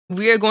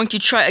We are going to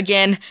try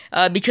again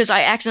because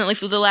I accidentally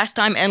flew the last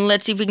time, and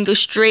let's see if we can go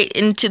straight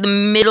into the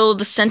middle,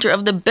 the center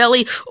of the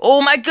belly.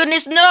 Oh my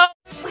goodness, no!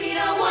 We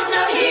don't want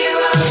no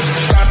heroes.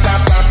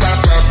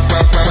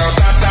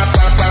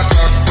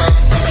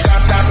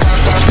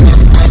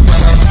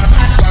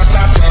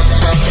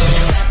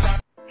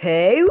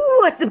 Hey,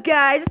 what's up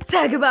guys, it's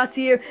TigerBoss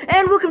here,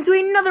 and welcome to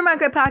another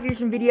Minecraft Pocket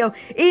Edition video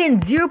in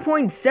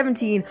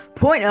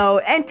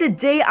 0.17.0, and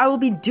today I will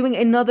be doing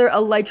another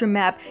ELYTRA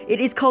map. It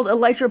is called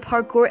ELYTRA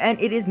Parkour, and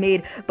it is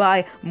made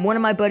by one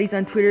of my buddies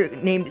on Twitter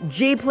named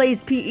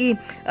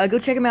JPlaysPE. Go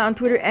check him out on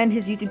Twitter, and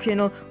his YouTube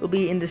channel will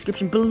be in the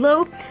description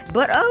below.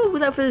 But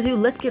without further ado,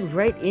 let's get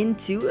right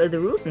into the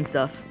rules and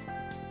stuff.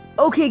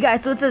 Okay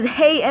guys, so it says,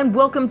 hey and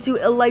welcome to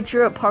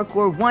ELYTRA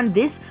Parkour 1.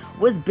 This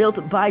was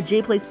built by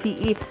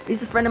JPlaysPE.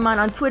 He's a friend of mine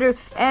on Twitter,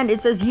 and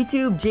it says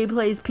YouTube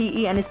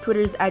JPlaysPE, and his Twitter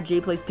is at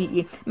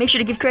JPlaysPE. Make sure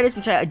to give credits,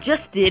 which I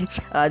just did.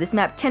 This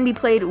map can be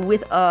played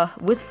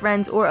with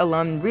friends or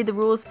alone. Read the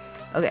rules.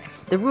 Okay,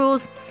 the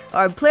rules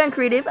are play on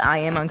creative. I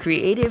am on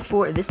creative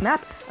for this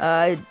map.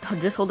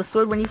 Just hold a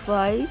sword when you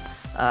fly.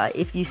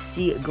 If you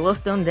see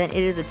glowstone, then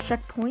it is a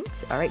checkpoint.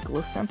 Alright,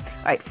 glowstone.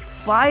 Alright,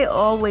 fly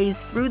always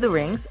through the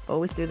rings.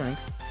 Always through the rings.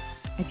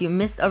 If you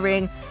missed a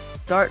ring,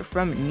 start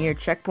from near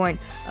checkpoint.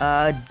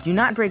 Do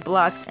not break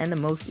blocks, and the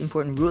most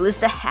important rule is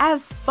to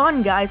have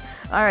fun, guys.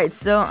 Alright,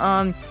 so,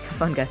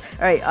 fun, guys.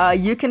 Alright,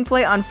 you can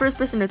play on first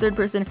person or third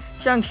person.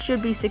 Chunks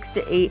should be 6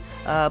 to 8.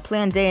 Play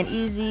on day and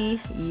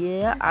easy.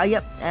 Yeah,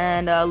 yep.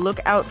 And,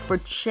 look out for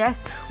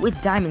chests with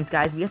diamonds,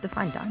 guys. We have to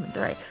find diamonds.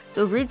 Alright.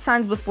 So read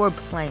signs before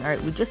playing.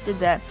 Alright, we just did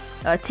that.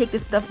 Take the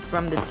stuff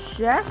from the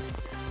chest.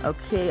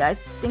 Okay, I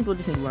think we'll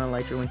just need one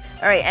ELYTRA wing.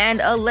 Alright, and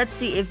let's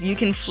see if you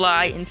can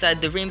fly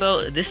inside the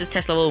rainbow. This is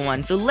test level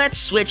 1. So let's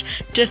switch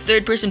to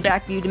third person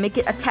back view to make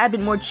it a tad bit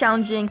more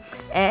challenging,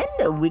 and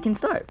we can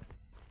start.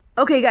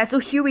 Okay guys, so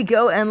here we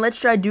go, and let's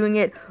try doing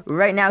it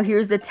right now.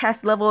 Here's the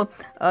test level,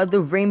 the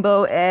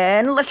rainbow,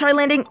 and let's try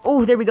landing.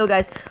 Oh, there we go,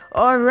 guys.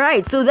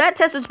 Alright, so that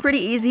test was pretty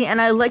easy,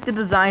 and I like the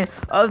design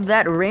of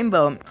that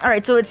rainbow.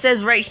 Alright, so it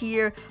says right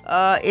here,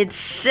 it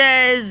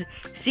says,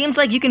 seems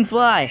like you can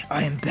fly.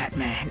 I am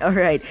Batman.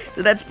 Alright,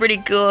 so that's pretty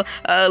cool.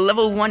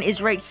 Level 1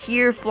 is right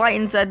here. Fly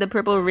inside the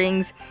purple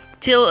rings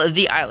till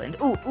the island.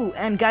 Ooh,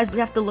 and guys, we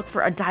have to look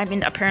for a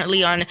diamond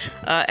apparently on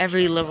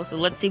every level. So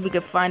let's see if we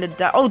can find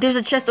a oh, there's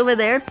a chest over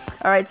there.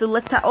 Alright, so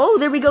let's oh,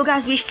 there we go,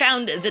 guys. We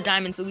found the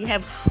diamond. So we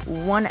have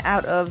 1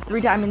 out of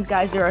 3 diamonds,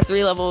 guys. There are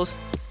 3 levels.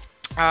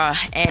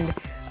 And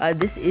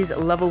this is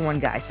level 1,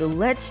 guys. So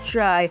let's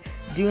try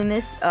doing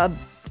this on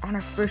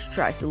our first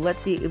try. So let's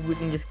see if we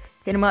can just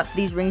hit them up.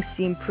 These rings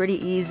seem pretty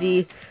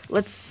easy.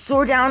 Let's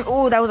soar down.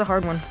 Oh, that was a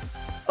hard one.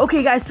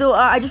 Okay guys, so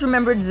I just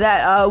remembered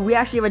that we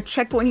actually have a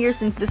checkpoint here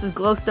since this is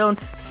glowstone,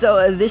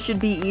 so this should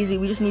be easy.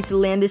 We just need to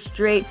land this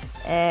straight,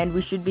 and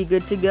we should be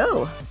good to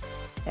go.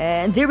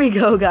 And there we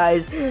go,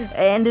 guys.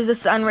 And there's a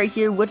sign right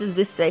here. What does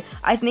this say?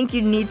 I think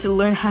you need to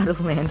learn how to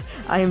land.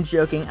 I am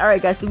joking.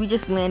 Alright guys, so we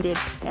just landed,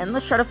 and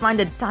let's try to find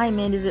a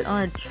diamond. Is it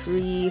on a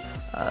tree?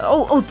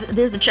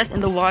 There's a chest in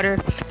the water.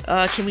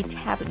 Can we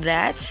tap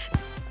that?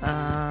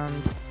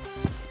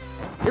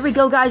 There we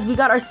go, guys. We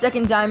got our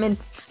second diamond.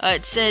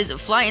 It says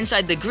fly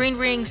inside the green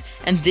rings,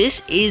 and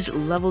this is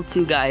level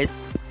 2, guys.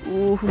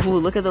 Ooh,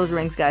 look at those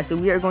rings, guys. So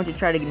we are going to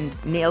try to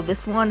nail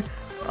this one.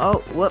 Oh,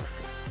 whoops.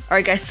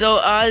 Alright, guys, so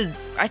I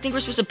think we're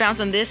supposed to bounce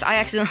on this. I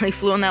accidentally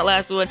flew on that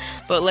last one,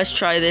 but let's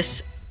try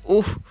this.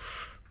 Ooh.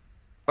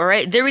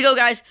 Alright, there we go,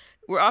 guys.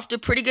 We're off to a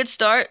pretty good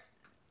start.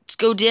 Let's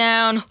go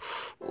down.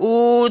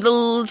 Ooh,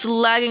 it's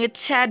lagging a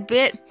tad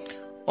bit.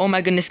 Oh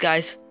my goodness,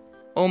 guys.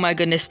 Oh my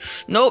goodness.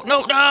 No.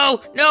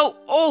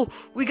 Oh,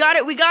 we got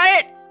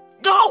it.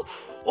 No!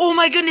 Oh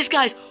my goodness,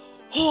 guys!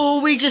 Oh,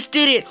 we just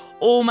did it!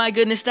 Oh my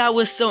goodness, that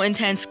was so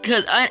intense.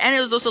 And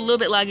it was also a little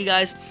bit laggy,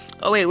 guys.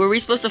 Oh wait, were we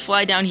supposed to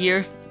fly down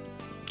here?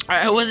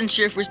 I wasn't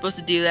sure if we're supposed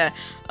to do that.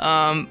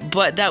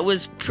 But that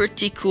was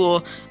pretty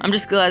cool. I'm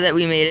just glad that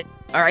we made it.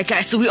 Alright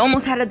guys, so we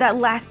almost had it that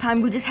last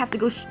time. We just have to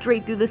go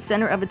straight through the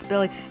center of its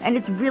belly. And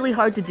it's really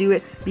hard to do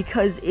it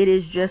because it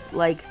is just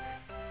like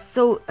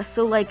so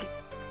like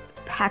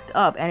packed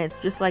up. And it's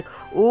just like,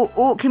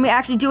 oh, can we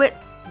actually do it?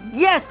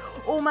 Yes!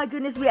 Oh my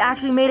goodness, we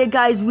actually made it,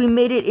 guys. We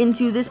made it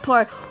into this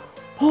part.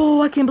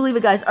 Oh, I can't believe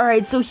it, guys.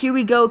 Alright, so here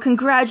we go.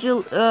 Congrats.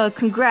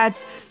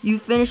 You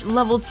finished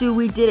level 2.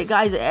 We did it,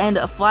 guys. And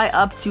fly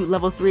up to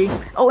level 3.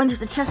 Oh, and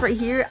there's a chest right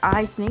here.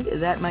 I think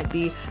that might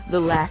be the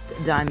last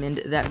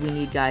diamond that we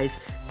need, guys.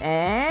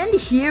 And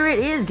here it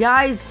is,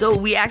 guys. So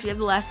we actually have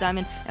the last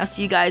diamond. I'll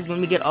see you guys when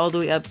we get all the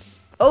way up.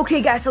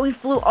 Okay guys, so we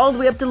flew all the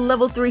way up to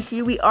level 3.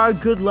 Here we are.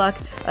 Good luck,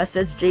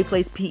 says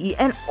JPlaysPE.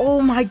 And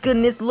oh my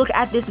goodness, look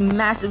at this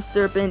massive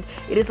serpent.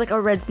 It is like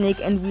a red snake,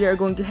 and we are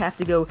going to have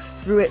to go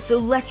through it. So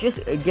let's just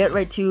get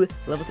right to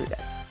level 3,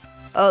 guys.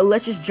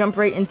 Let's just jump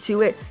right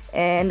into it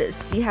and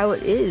see how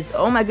it is.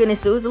 Oh my goodness,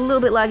 so it was a little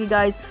bit laggy,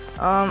 guys.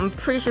 I'm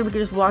pretty sure we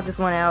could just walk this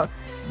one out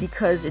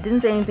because it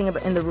didn't say anything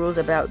about in the rules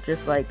about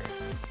just like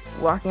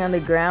walking on the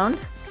ground.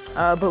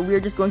 But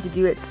we're just going to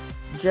do it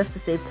just to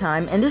save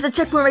time. And there's a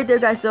checkpoint right there,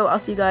 guys, so I'll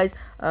see you guys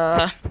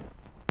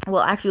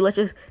Well, actually, let's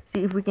just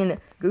see if we can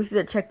go through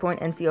that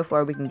checkpoint and see how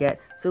far we can get.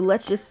 So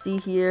let's just see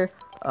here.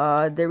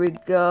 There we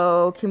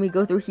go. Can we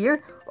go through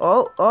here?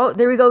 Oh,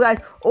 there we go, guys.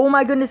 Oh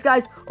my goodness,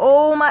 guys.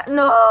 Oh my,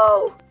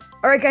 no.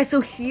 Alright, guys, so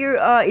here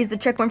is the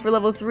checkpoint for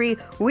level 3.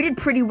 We did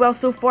pretty well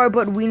so far,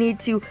 but we need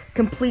to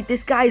complete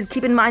this, guys.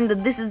 Keep in mind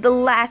that this is the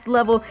last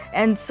level,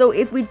 and so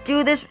if we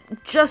do this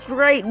just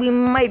right, we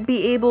might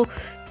be able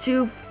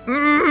to...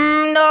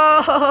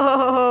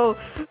 no!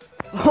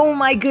 Oh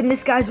my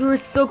goodness, guys, we were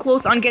so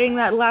close on getting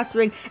that last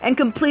ring and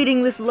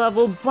completing this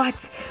level, but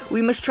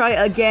we must try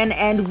again,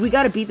 and we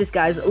gotta beat this,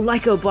 guys,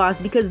 like a boss,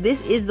 because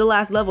this is the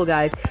last level,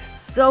 guys.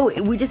 So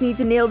we just need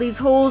to nail these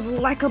holes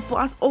like a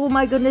boss. Oh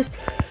my goodness.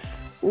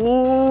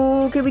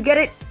 Oh, can we get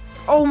it?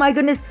 Oh my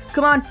goodness.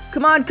 Come on,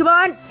 come on, come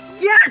on.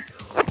 Yes!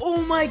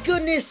 Oh my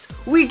goodness.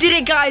 We did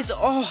it, guys.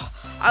 Oh,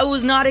 I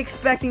was not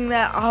expecting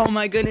that. Oh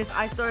my goodness.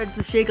 I started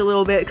to shake a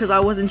little bit because I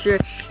wasn't sure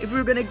if we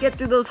were going to get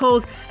through those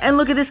holes. And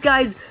look at this,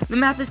 guys. The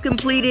map is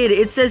completed.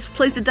 It says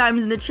place the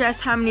diamonds in the chest.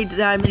 How many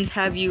diamonds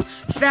have you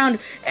found?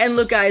 And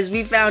look, guys,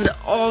 we found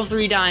all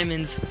 3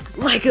 diamonds.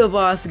 Like a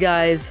boss,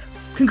 guys.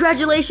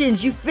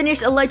 Congratulations, you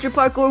finished Elytra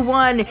Parkour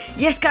 1.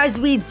 Yes, guys,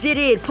 we did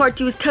it. Part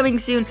 2 is coming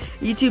soon.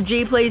 YouTube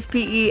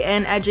JPlaysPE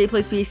and at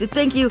JPlaysPE. So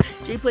thank you,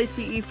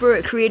 JPlaysPE, for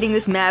creating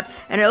this map.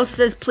 And it also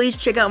says, please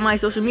check out my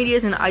social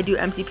medias, and I do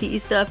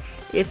MCPE stuff.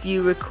 If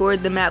you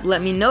record the map,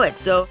 let me know it.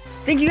 So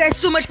thank you guys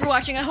so much for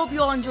watching. I hope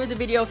you all enjoyed the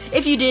video.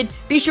 If you did,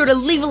 be sure to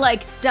leave a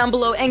like down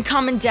below and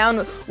comment down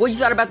what you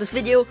thought about this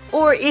video,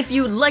 or if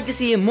you'd like to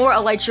see more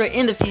Elytra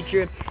in the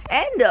future.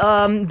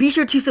 And be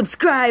sure to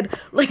subscribe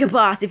like a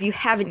boss if you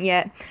haven't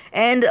yet.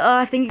 And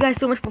thank you guys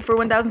so much for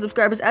 1,000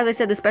 subscribers. As I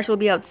said, the special will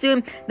be out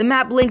soon. The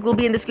map link will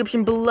be in the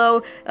description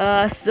below.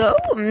 So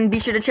be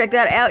sure to check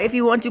that out if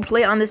you want to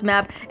play on this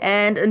map.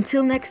 And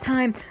until next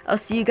time, I'll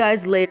see you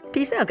guys later.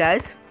 Peace out,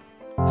 guys.